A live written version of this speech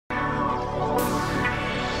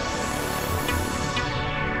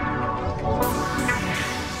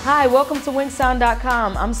Hi, welcome to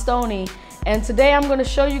WinkSound.com. I'm Stony, and today I'm going to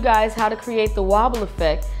show you guys how to create the wobble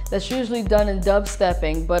effect that's usually done in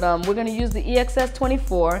dubstepping, but we're going to use the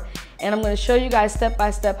EXS24, and I'm going to show you guys step by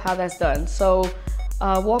step how that's done. So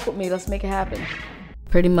walk with me, let's make it happen.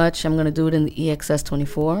 Pretty much I'm going to do it in the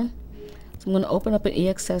EXS24. So I'm going to open up an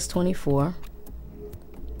EXS24.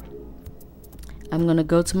 I'm going to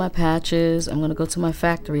go to my patches. I'm going to go to my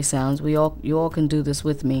factory sounds. You all can do this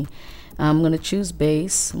with me. I'm going to choose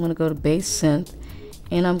bass. I'm going to go to bass synth,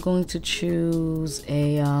 and I'm going to choose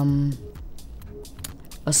a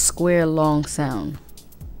square long sound.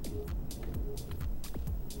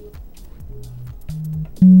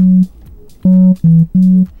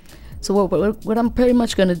 So what I'm pretty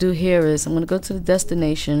much going to do here is I'm going to go to the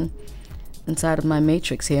destination inside of my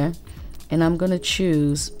matrix here, and I'm going to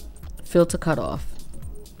choose filter cutoff.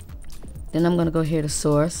 Then I'm going to go here to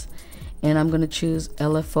source, and I'm going to choose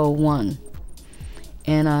LFO1.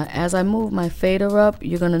 And as I move my fader up,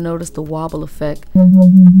 you're going to notice the wobble effect.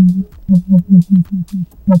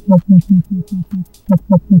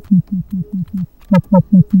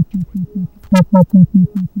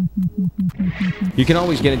 You can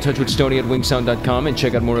always get in touch with Stony at WinkSound.com and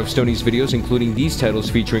check out more of Stony's videos, including these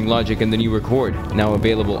titles featuring Logic and the new record, now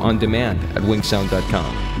available on demand at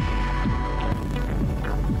WinkSound.com.